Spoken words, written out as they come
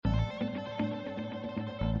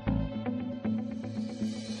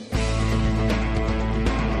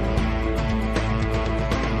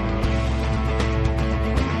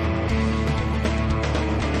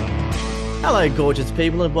Hello, gorgeous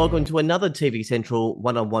people, and welcome to another TV Central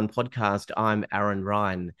one-on-one podcast. I'm Aaron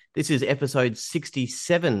Ryan. This is episode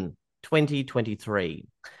 67, 2023.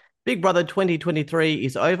 Big Brother 2023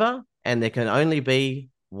 is over, and there can only be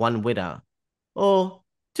one winner. Or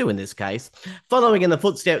two in this case. Following in the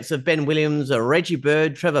footsteps of Ben Williams, Reggie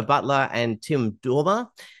Bird, Trevor Butler, and Tim Dormer,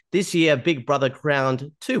 this year Big Brother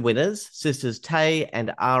crowned two winners, sisters Tay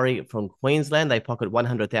and Ari from Queensland. They pocket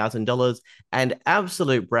 $100,000 and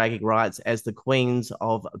absolute bragging rights as the queens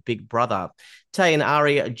of Big Brother. Tay and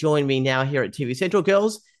Ari join me now here at TV Central.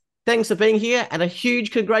 Girls, thanks for being here and a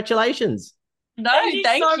huge congratulations. No, Thank you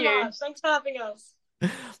thank so you. much. Thanks for having us.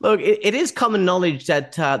 Look, it is common knowledge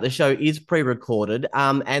that the show is pre-recorded,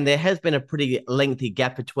 and there has been a pretty lengthy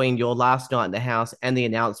gap between your last night in the house and the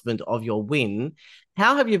announcement of your win.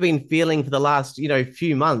 How have you been feeling for the last,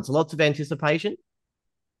 few months? Lots of anticipation?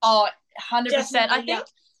 Oh, 100%. Definitely,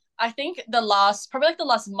 I think the last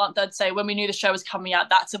month, I'd say, when we knew the show was coming out,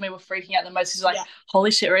 that's when we were freaking out the most. It's like, holy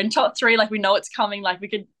shit, we're in top three. Like, we know it's coming. Like, we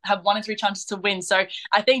could have 1 in 3 chances to win. So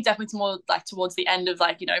I think definitely more like towards the end of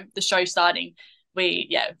the show starting,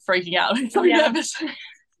 freaking out. Nervous.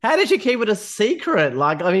 How did you keep it a secret?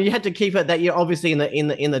 You had to keep it that you're obviously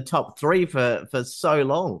in the top three for so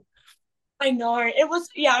long. I know. It was,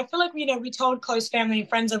 I feel like, we told close family and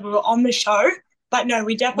friends that we were on the show, but no,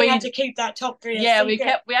 we definitely had to keep that top three. Yeah, we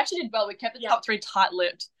actually did well. We kept the top three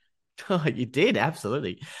tight-lipped. Oh, you did,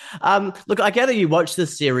 absolutely. Look, I gather you watched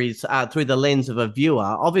this series through the lens of a viewer.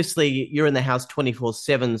 Obviously, you're in the house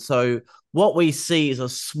 24/7, so what we see is a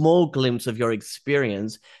small glimpse of your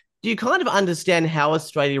experience. Do you kind of understand how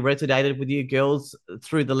Australia resonated with you girls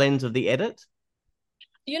through the lens of the edit?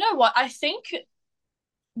 You know what? I think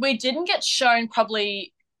we didn't get shown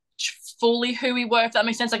probably fully who we were, if that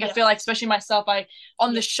makes sense. I feel like, especially myself,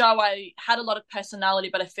 on the show, I had a lot of personality,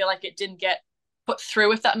 but I feel like it didn't get put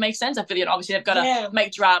through, if that makes sense. I feel obviously they've got to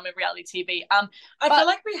make drama in reality TV. I feel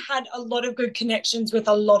like we had a lot of good connections with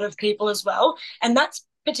a lot of people as well, and that's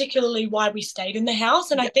particularly why we stayed in the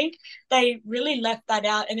house. And I think they really left that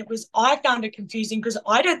out, and I found it confusing because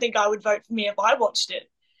I don't think I would vote for me if I watched it,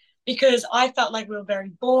 because I felt like we were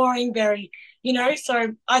very boring,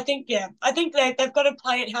 so I think they've got to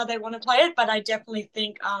play it how they want to play it, but I definitely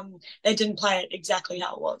think they didn't play it exactly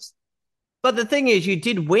how it was. But the thing is, you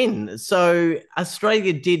did win, so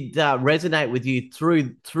Australia did resonate with you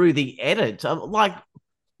through the edit.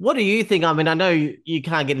 What do you think? I mean, I know you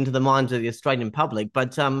can't get into the minds of the Australian public,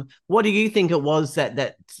 but what do you think it was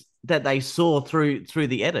that they saw through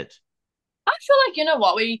the edit? I feel like, you know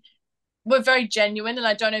what, we were very genuine, and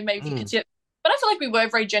I don't know, maybe if you could see it, but I feel like we were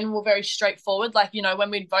very genuine, we're very straightforward. Like,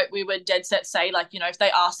 when we'd vote, we were dead set say, like, if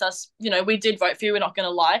they asked us, we did vote for you, we're not going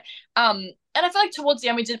to lie. And I feel like towards the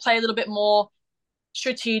end, we did play a little bit more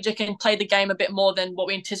strategic and play the game a bit more than what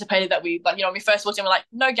we anticipated that we, like, when we first walked in, we're like,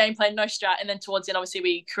 no gameplay, no strat. And then towards the end, obviously,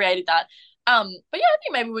 we created that. But yeah, I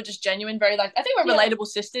think maybe we're just genuine, very, like, I think we're relatable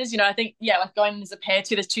sisters. I think, like, going in as a pair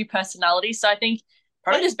too, there's two personalities. So I think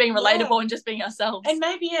probably just being relatable and just being ourselves. And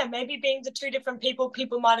maybe being the two different people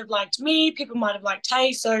might have liked me, people might have liked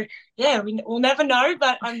Tay. So yeah, we'll never know,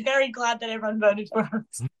 but I'm very glad that everyone voted for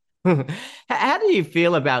us. How do you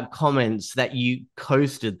feel about comments that you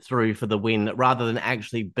coasted through for the win rather than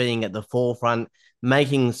actually being at the forefront,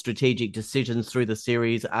 making strategic decisions through the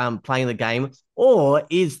series, playing the game? Or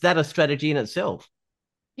is that a strategy in itself?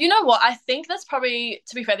 You know what? I think that's probably,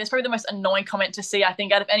 to be fair, that's probably the most annoying comment to see, I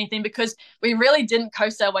think, out of anything, because we really didn't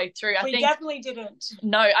coast our way through. We definitely didn't.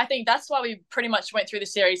 No, I think that's why we pretty much went through the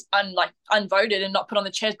series unvoted and not put on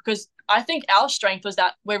the chairs, because I think our strength was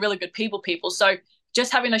that we're really good people. So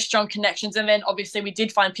just having those strong connections, and then obviously we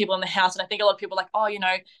did find people in the house, and I think a lot of people were like, oh,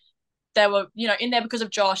 they were, in there because of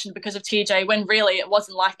Josh and because of TJ, when really it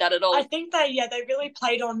wasn't like that at all. I think they really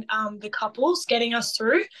played on the couples getting us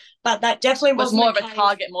through, but that definitely was more of a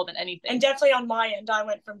target more than anything. And definitely on my end, I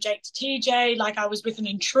went from Jake to TJ, like I was with an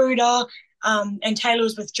intruder, and Taylor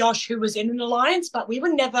was with Josh, who was in an alliance, but we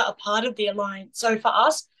were never a part of the alliance. So for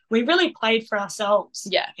us, we really played for ourselves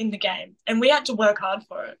in the game, and we had to work hard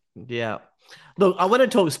for it. Yeah. Look, I want to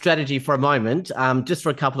talk strategy for a moment, just for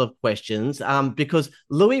a couple of questions, because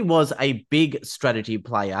Louis was a big strategy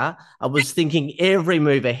player. I was thinking every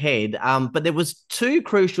move ahead, but there was two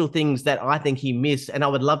crucial things that I think he missed, and I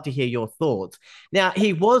would love to hear your thoughts. Now,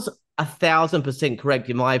 he was 1,000% correct,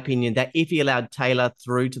 in my opinion, that if he allowed Taylor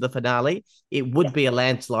through to the finale, it would be a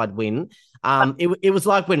landslide win. It was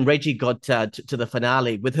like when Reggie got to the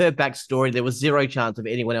finale. With her backstory, there was zero chance of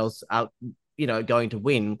anyone else going to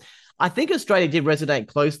win. I think Australia did resonate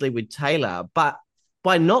closely with Taylor, but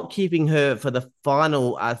by not keeping her for the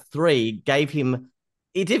final three gave him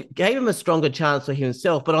gave him a stronger chance for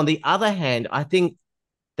himself. But on the other hand, I think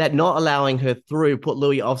that not allowing her through put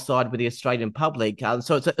Louis offside with the Australian public.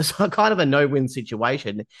 So it's a kind of a no-win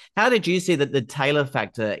situation. How did you see that the Taylor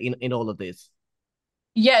factor in all of this?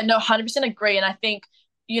 Yeah, no, 100% agree. And I think,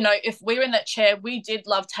 if we were in that chair, we did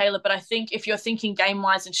love Taylor. But I think if you're thinking game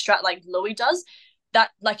wise and strat like Louis does,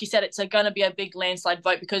 that, like you said, it's going to be a big landslide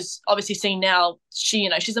vote because obviously seeing now,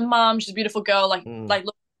 she's a mom, she's a beautiful girl, look,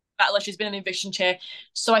 battler, she's been in the eviction chair.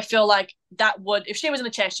 So I feel like that would, if she was in the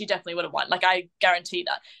chair, she definitely would have won. Like, I guarantee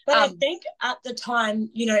that. But I think at the time,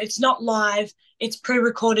 it's not live, it's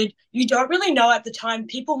pre-recorded. You don't really know at the time.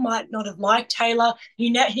 People might not have liked Taylor.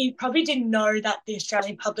 He probably didn't know that the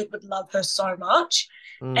Australian public would love her so much.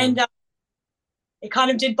 And it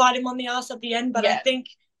kind of did bite him on the ass at the end, but I think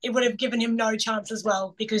it would have given him no chance as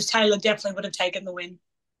well because Taylor definitely would have taken the win.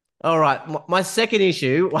 All right. My second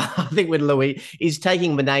issue, I think with Louis, is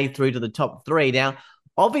taking Monet through to the top three. Now,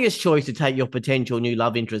 obvious choice to take your potential new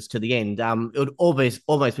love interest to the end. It would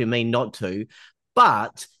almost be mean not to.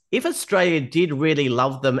 But if Australia did really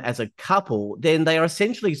love them as a couple, then they are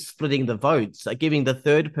essentially splitting the votes, giving the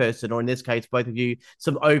third person, or in this case, both of you,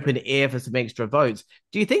 some open air for some extra votes.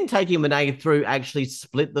 Do you think taking Monet through actually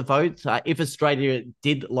split the votes if Australia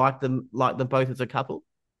did like them both as a couple?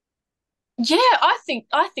 Yeah, I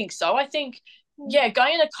think so. I think,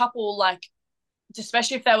 going in a couple, like,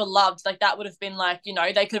 especially if they were loved, like that would have been like,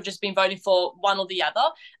 they could have just been voting for one or the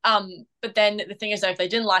other. But then the thing is, though, if they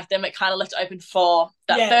didn't like them, it kind of left it open for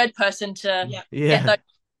that third person to get those votes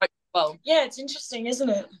as well. Yeah, it's interesting, isn't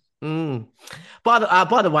it? By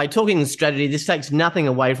the way, talking strategy, this takes nothing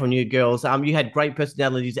away from you girls. You had great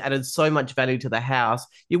personalities, added so much value to the house.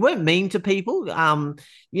 You weren't mean to people.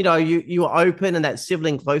 You were open, and that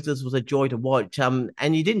sibling closeness was a joy to watch. And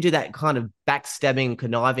you didn't do that kind of backstabbing,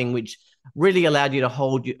 conniving, which really allowed you to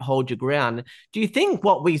hold your ground. Do you think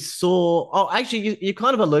what we saw? Oh, actually, you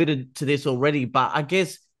kind of alluded to this already, but I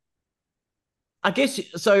guess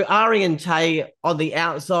so. Ari and Tay on the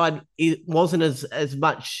outside, it wasn't as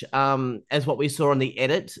much as what we saw on the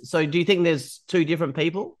edit. So do you think there's two different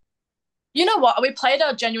people? You know what? We played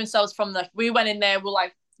our genuine selves we went in there, we're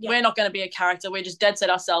like, we're not going to be a character. We're just dead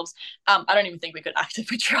set ourselves. I don't even think we could act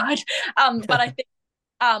if we tried. But I think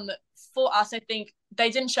for us, I think they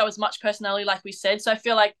didn't show as much personality like we said. So I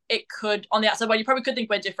feel like it could, on the outside, well, you probably could think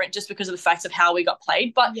we're different just because of the fact of how we got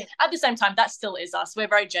played. But at the same time, that still is us. We're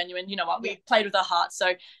very genuine. You know what? We played with our hearts.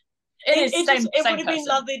 So it would have been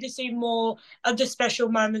lovely to see more of the special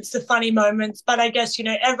moments, the funny moments. But I guess,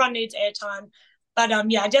 everyone needs airtime. But I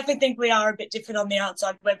definitely think we are a bit different on the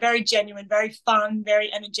outside. We're very genuine, very fun,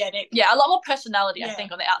 very energetic. Yeah, a lot more personality, I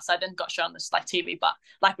think, on the outside than got shown on this TV. But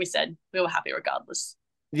like we said, we were happy regardless.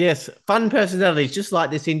 Yes, fun personalities, just like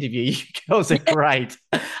this interview. You girls are great.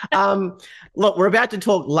 Look, we're about to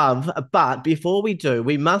talk love, but before we do,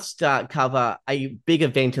 we must cover a big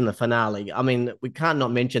event in the finale. I mean, we can't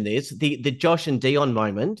not mention this, the Josh and Dion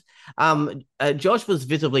moment. Josh was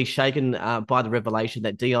visibly shaken by the revelation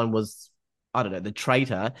that Dion was, I don't know, the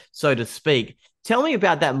traitor, so to speak. Tell me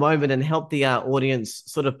about that moment and help the audience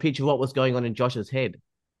sort of picture what was going on in Josh's head.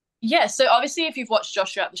 Yeah, so obviously if you've watched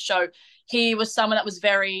Josh throughout the show, he was someone that was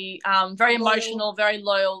very emotional, very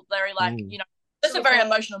loyal, very just a very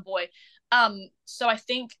emotional boy. So I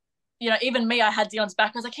think, even me, I had Dion's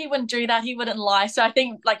back. I was like, he wouldn't do that. He wouldn't lie. So I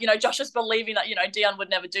think Josh was believing that, Dion would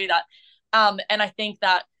never do that. And I think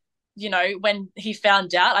that, when he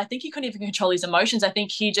found out, I think he couldn't even control his emotions. I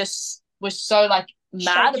think he just was so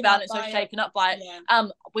mad about it, so shaken up by it. Yeah. I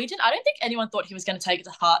don't think anyone thought he was going to take it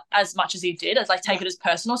to heart as much as he did, as take it as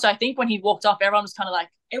personal. So I think when he walked off, everyone was kind of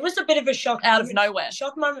it was a bit of a shock out of nowhere.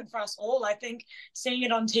 Shock moment for us all. I think seeing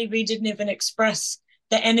it on TV didn't even express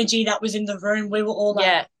the energy that was in the room. We were all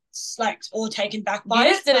all taken back by it. We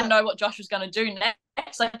just didn't know what Josh was going to do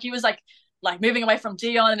next. He was moving away from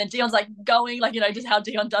Dion, and then Dion's going, just how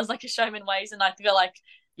Dion does, a showman ways. And I feel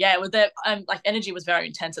with the energy was very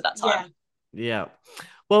intense at that time. Yeah.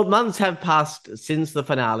 Well, months have passed since the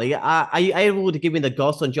finale. Are you able to give me the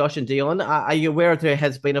goss on Josh and Dion? Are you aware if there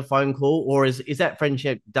has been a phone call, or is that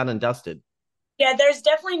friendship done and dusted? Yeah, there's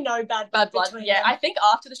definitely no bad blood. Yeah, them. I think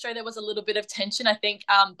after the show there was a little bit of tension. I think,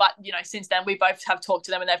 but since then we both have talked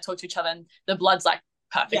to them and they've talked to each other, and the blood's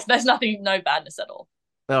perfect. Yeah. There's no badness at all.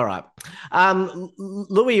 All right.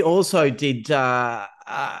 Louis also did not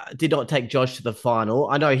take Josh to the final.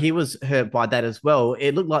 I know he was hurt by that as well.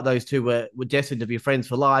 It looked like those two were destined to be friends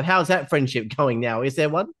for life. How's that friendship going now? Is there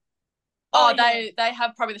one? They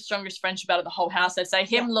have probably the strongest friendship out of the whole house. I'd say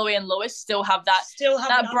him, Louis, and Lewis still have that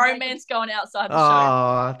bromance going outside the show.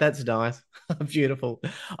 Oh, that's nice. Beautiful.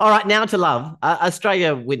 All right, now to love.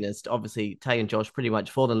 Australia witnessed, obviously, Tay and Josh pretty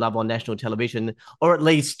much fall in love on national television, or at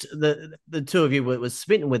least the two of you were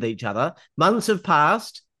smitten with each other. Months have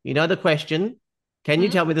passed. You know the question. Can you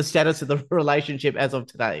tell me the status of the relationship as of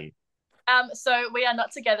today? So we are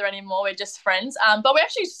not together anymore. We're just friends. But we're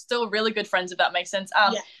actually still really good friends, if that makes sense.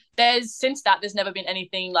 There's never been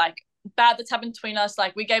anything like bad that's happened between us.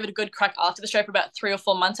 Like we gave it a good crack after the show for about 3 or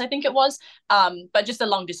 4 months, I think it was. But just a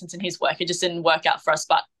long distance in his work, it just didn't work out for us.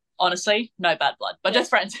 But honestly, no bad blood, but just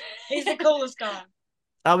friends. He's the coolest guy.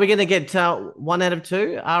 Are we going to get 1 out of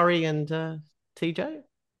 2, Ari and TJ?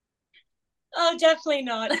 Oh, definitely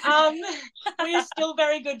not. We're still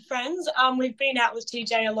very good friends. We've been out with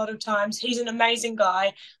TJ a lot of times. He's an amazing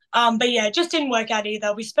guy. But yeah, it just didn't work out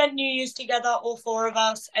either. We spent New Year's together, all four of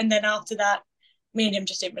us, and then after that, me and him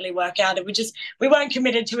just didn't really work out. We weren't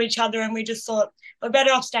committed to each other, and we just thought we're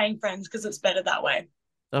better off staying friends because it's better that way.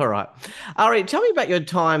 All right. Ari, tell me about your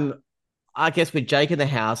time, I guess, with Jake in the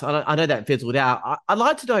house. I know that fizzled out. I'd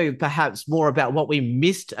like to know perhaps more about what we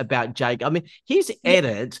missed about Jake. I mean, his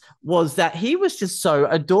edit was that he was just so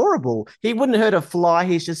adorable. He wouldn't hurt a fly.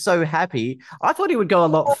 He's just so happy. I thought he would go a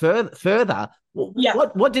lot further. Yeah.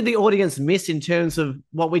 What did the audience miss in terms of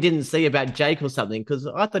what we didn't see about Jake or something? Because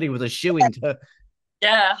I thought he was a shoo-in to...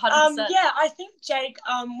 Yeah, 100%. Yeah, I think Jake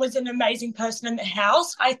was an amazing person in the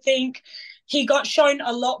house. I think he got shown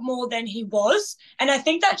a lot more than he was. And I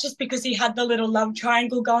think that's just because he had the little love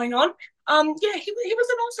triangle going on. Yeah, he was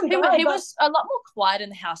an awesome guy. He was a lot more quiet in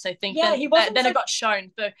the house, I think, yeah, than it got shown.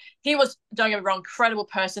 But he was, don't get me wrong, incredible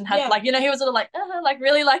person. He was sort of like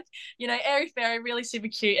really airy fairy, really super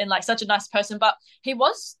cute and like such a nice person. But he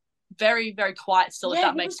was very, very quiet still, if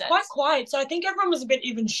that makes sense. Quite quiet. So I think everyone was a bit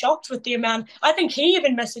even shocked with the amount. I think he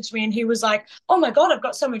even messaged me and he was like, oh my God, I've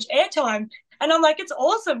got so much airtime. And I'm like, it's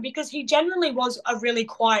awesome because he genuinely was a really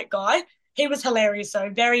quiet guy. He was hilarious, so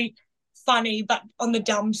very funny, but on the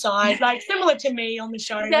dumb side, like similar to me on the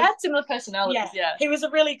show. Yeah, had similar personalities, yeah. He was a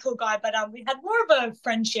really cool guy, but we had more of a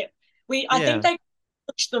friendship. I think they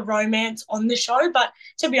pushed the romance on the show, but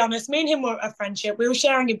to be honest, me and him were a friendship. We were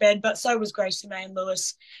sharing a bed, but so was Gracie May and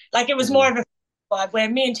Lewis. Like it was more of a vibe where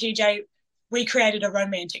me and TJ, we created a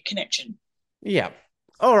romantic connection. Yeah.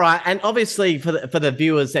 All right. And obviously for the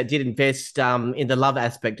viewers that did invest in the love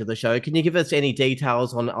aspect of the show, can you give us any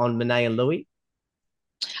details on Monet and Louis?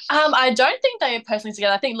 I don't think they are personally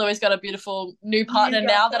together. I think Louis got a beautiful new partner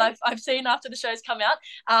now that I've seen after the show's come out.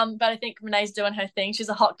 But I think Renee's doing her thing. She's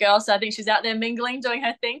a hot girl, so I think she's out there mingling, doing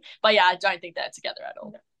her thing. But yeah, I don't think they're together at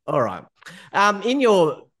all. All right. In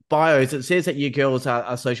your bios, it says that you girls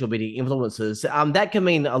are social media influencers. That can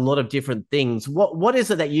mean a lot of different things. What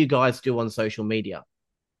is it that you guys do on social media?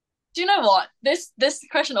 Do you know what? This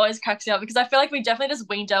question always cracks me up because I feel like we definitely just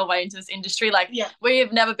weaned our way into this industry. Like,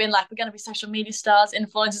 we've never been like, we're going to be social media stars,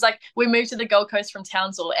 influencers. Like, we moved to the Gold Coast from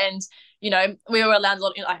Townsville and, we were around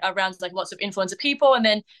lots of influencer people. And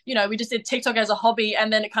then, we just did TikTok as a hobby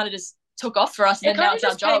and then it kind of just took off for us. And now it's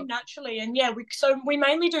our job. Naturally. And we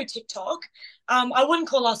mainly do TikTok. I wouldn't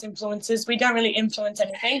call us influencers. We don't really influence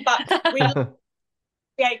anything, but we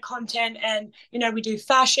create content and we do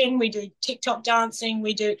fashion, we do TikTok dancing,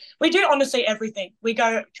 we do honestly everything. We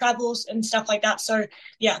go travels and stuff like that. So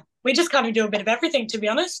yeah, we just kind of do a bit of everything, to be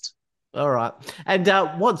honest. All right. And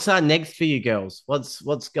what's next for you girls?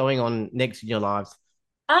 What's going on next in your lives?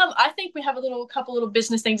 I think we have a couple little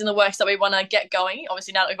business things in the works that we want to get going.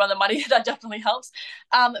 Obviously now that we've won the money, that definitely helps.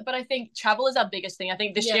 But I think travel is our biggest thing. I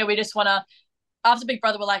think this year we just want to, after Big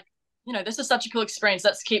Brother, we're like, this is such a cool experience.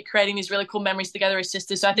 Let's keep creating these really cool memories together as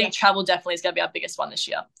sisters. So I think travel definitely is going to be our biggest one this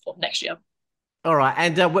year or next year. All right.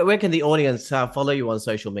 And where can the audience follow you on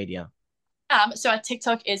social media? So our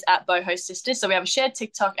TikTok is at Boho Sisters. So we have a shared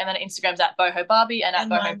TikTok and then Instagram's at Boho Barbie and at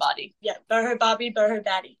Boho Bardie. Yeah, Boho Barbie, Boho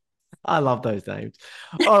Baddie. I love those names.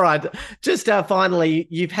 All right. Just finally,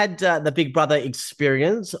 you've had the Big Brother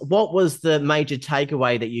experience. What was the major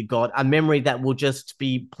takeaway that you got? A memory that will just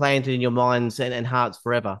be planted in your minds and hearts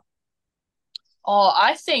forever? Oh,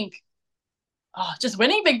 I think just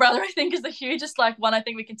winning Big Brother, I think, is the hugest one I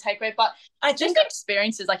think we can take away. But I just the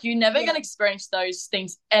experiences, you're never going to experience those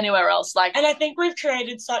things anywhere else. And I think we've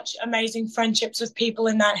created such amazing friendships with people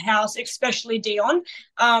in that house, especially Dion.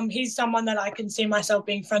 He's someone that I can see myself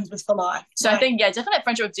being friends with for life. So I think, definitely that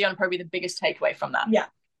friendship with Dion probably the biggest takeaway from that. Yeah.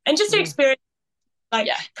 And just the experience.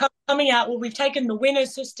 Coming out, we've taken the winner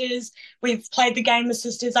sisters, we've played the game of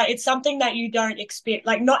sisters. It's something that you don't expect.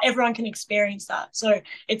 Not everyone can experience that. So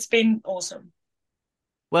it's been awesome.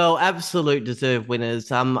 Well, absolute deserved winners.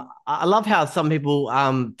 I love how some people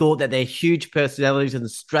thought that their huge personalities and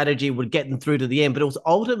strategy would get them through to the end, but it was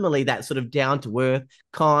ultimately that sort of down to earth,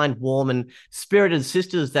 kind, warm, and spirited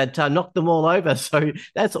sisters that knocked them all over. So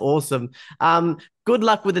that's awesome. Good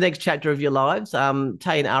luck with the next chapter of your lives.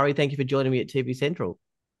 Tay and Ari, thank you for joining me at TV Central.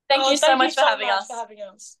 Thank you so much for having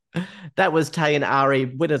us. That was Tay and Ari,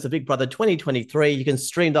 winners of Big Brother 2023. You can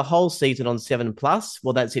stream the whole season on 7 Plus.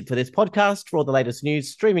 Well, that's it for this podcast. For all the latest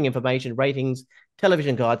news, streaming information, ratings,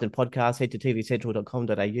 television guides, and podcasts, head to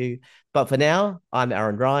tvcentral.com.au. But for now, I'm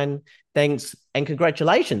Aaron Ryan. Thanks and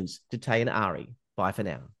congratulations to Tay and Ari. Bye for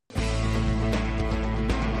now.